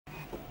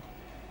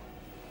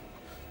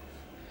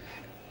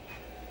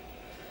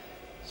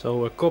So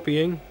we're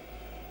copying,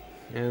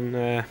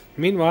 and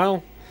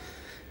meanwhile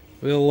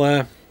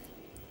we'll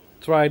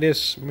try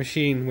this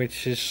machine,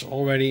 which is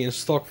already in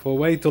stock for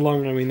way too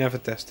long and we never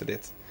tested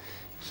it.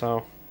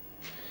 So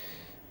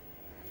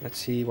let's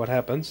see what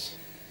happens.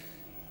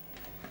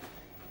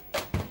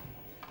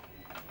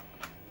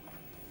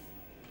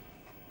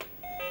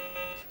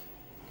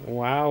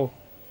 Wow.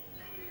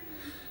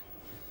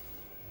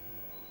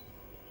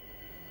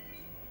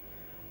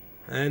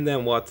 And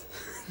then what?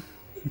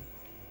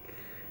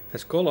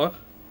 There's color.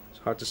 It's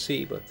hard to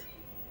see, but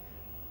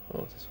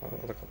oh, there's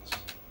other colors.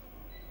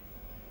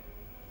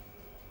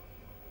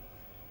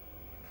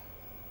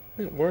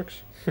 It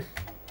works.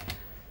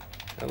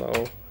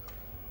 Hello.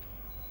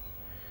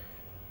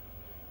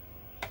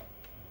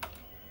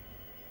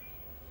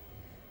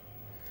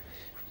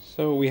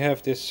 So we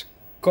have this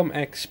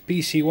COMX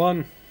PC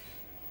one,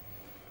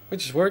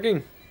 which is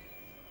working.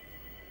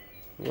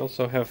 We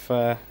also have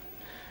the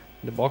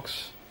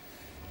box.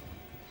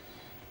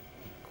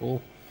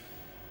 Cool.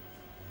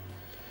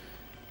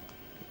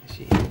 Let's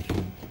see.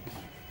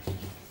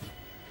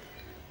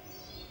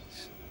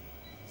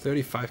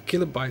 35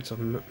 kilobytes of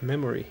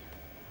memory.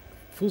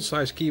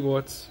 Full-size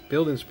keyboard,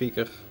 built-in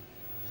speaker,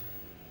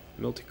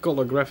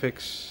 multicolor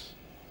graphics.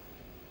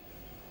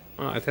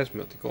 Ah, it has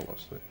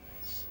multicolors.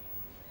 It's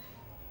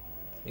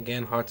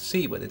again hard to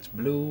see, but it's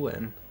blue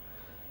and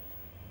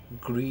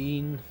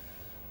green,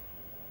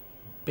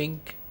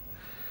 pink.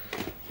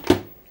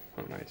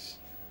 Oh, nice.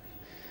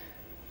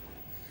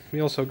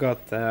 We also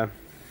got a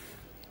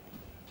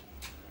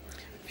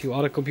few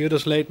other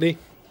computers lately.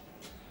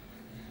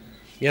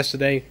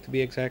 Yesterday, to be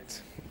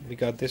exact, we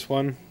got this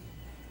one.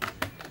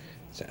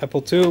 It's an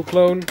Apple II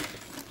clone.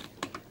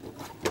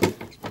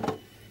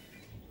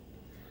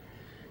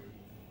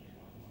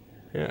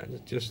 Yeah,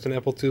 just an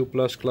Apple II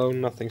Plus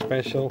clone, nothing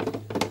special.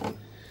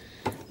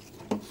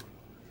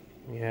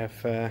 We have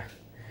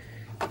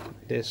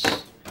this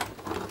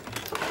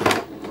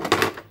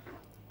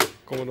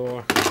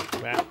Commodore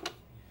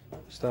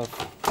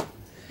stuff.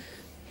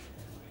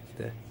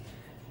 The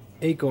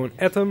Acorn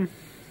Atom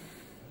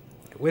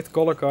with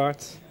color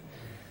card.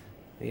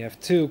 We have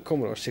two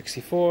Commodore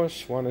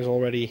 64s. One is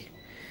already.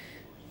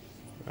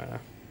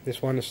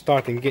 This one is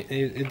starting.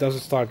 It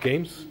doesn't start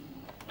games,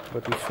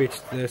 but we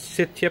switched the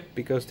SID chip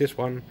because this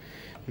one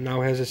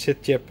now has a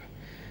SID chip.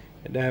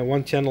 The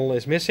one channel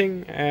is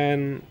missing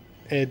and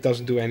it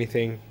doesn't do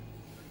anything.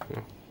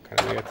 Oh, kind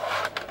of weird.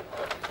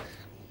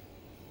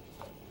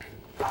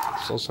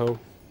 It's also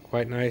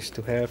quite nice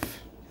to have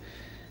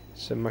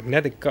some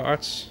magnetic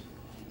cards.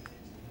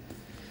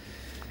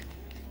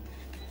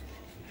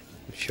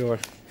 I'm sure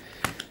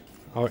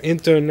our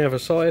intern never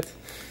saw it.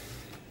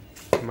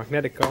 A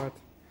magnetic card.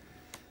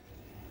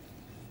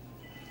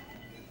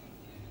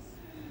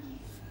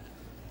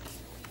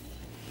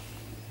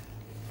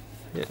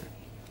 Yeah.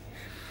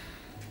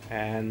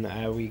 And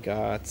we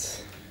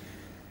got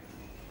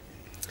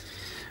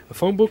a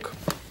phone book.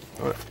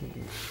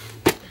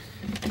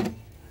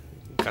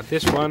 Got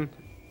this one.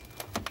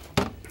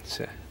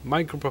 It's a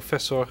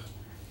microprocessor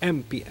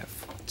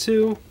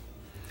MPF2,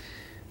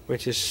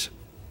 which is,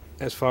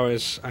 as far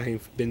as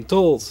I've been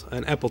told,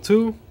 an Apple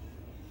II.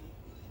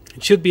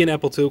 It should be an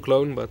Apple II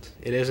clone, but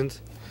it isn't.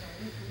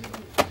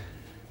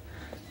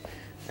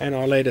 And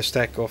our latest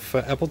stack of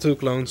Apple II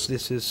clones.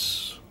 This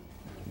is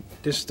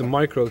the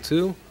Micro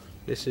 2.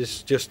 This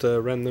is just a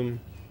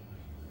random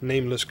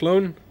nameless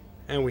clone.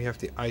 And we have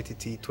the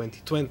ITT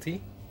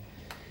 2020.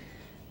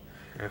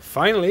 And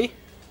finally,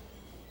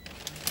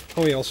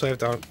 oh, we also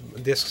have our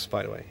discs,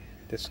 by the way,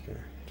 disk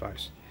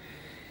drives.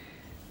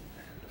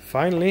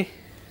 Finally,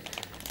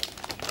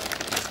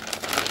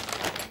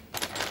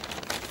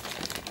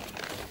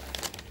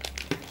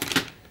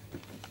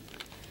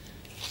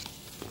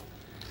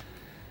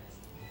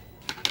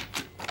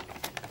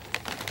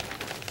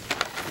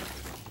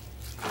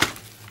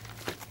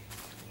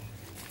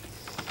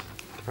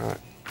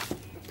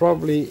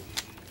 probably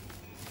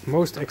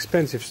most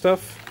expensive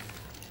stuff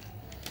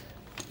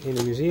in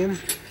the museum.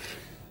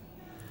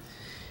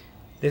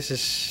 This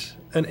is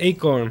an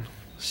Acorn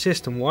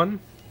System 1.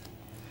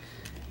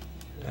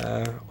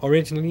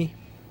 Original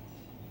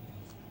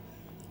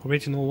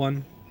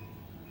one.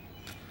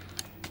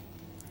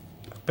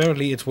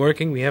 Apparently it's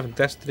working. We haven't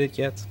tested it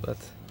yet, but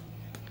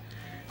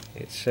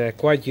it's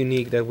quite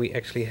unique that we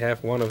actually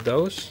have one of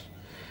those.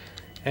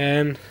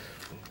 And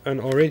an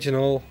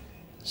original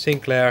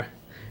Sinclair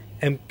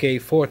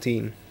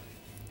MK-14.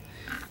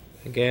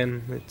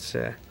 Again, it's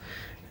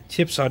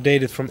chips are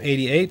dated from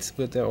 '88,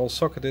 but they're all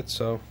socketed,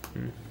 so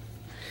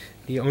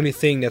the only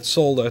thing that's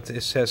soldered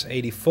says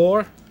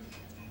 '84.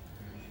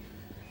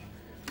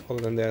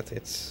 Other than that,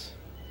 it's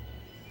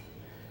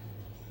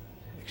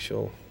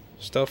actual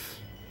stuff.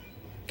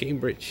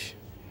 Cambridge.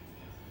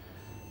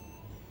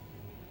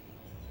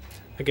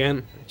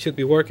 Again, it should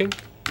be working.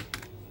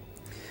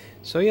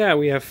 So yeah,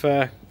 we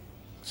have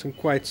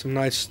some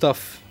nice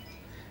stuff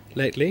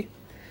lately.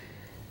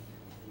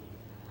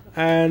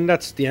 And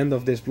that's the end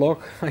of this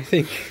vlog, I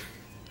think.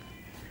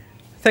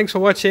 thanks for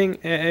watching.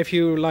 If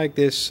you like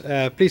this,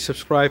 please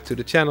subscribe to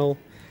the channel.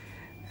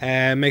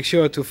 Make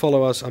sure to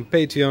follow us on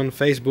Patreon,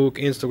 Facebook,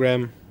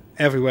 Instagram,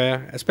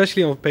 everywhere,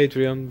 especially on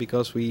Patreon,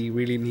 because we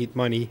really need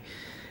money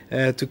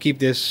to keep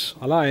this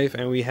alive,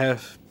 and we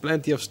have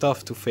plenty of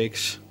stuff to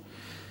fix.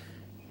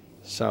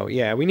 So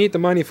yeah, we need the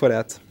money for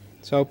that.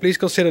 So please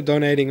consider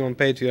donating on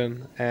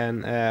Patreon,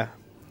 and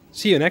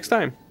see you next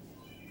time.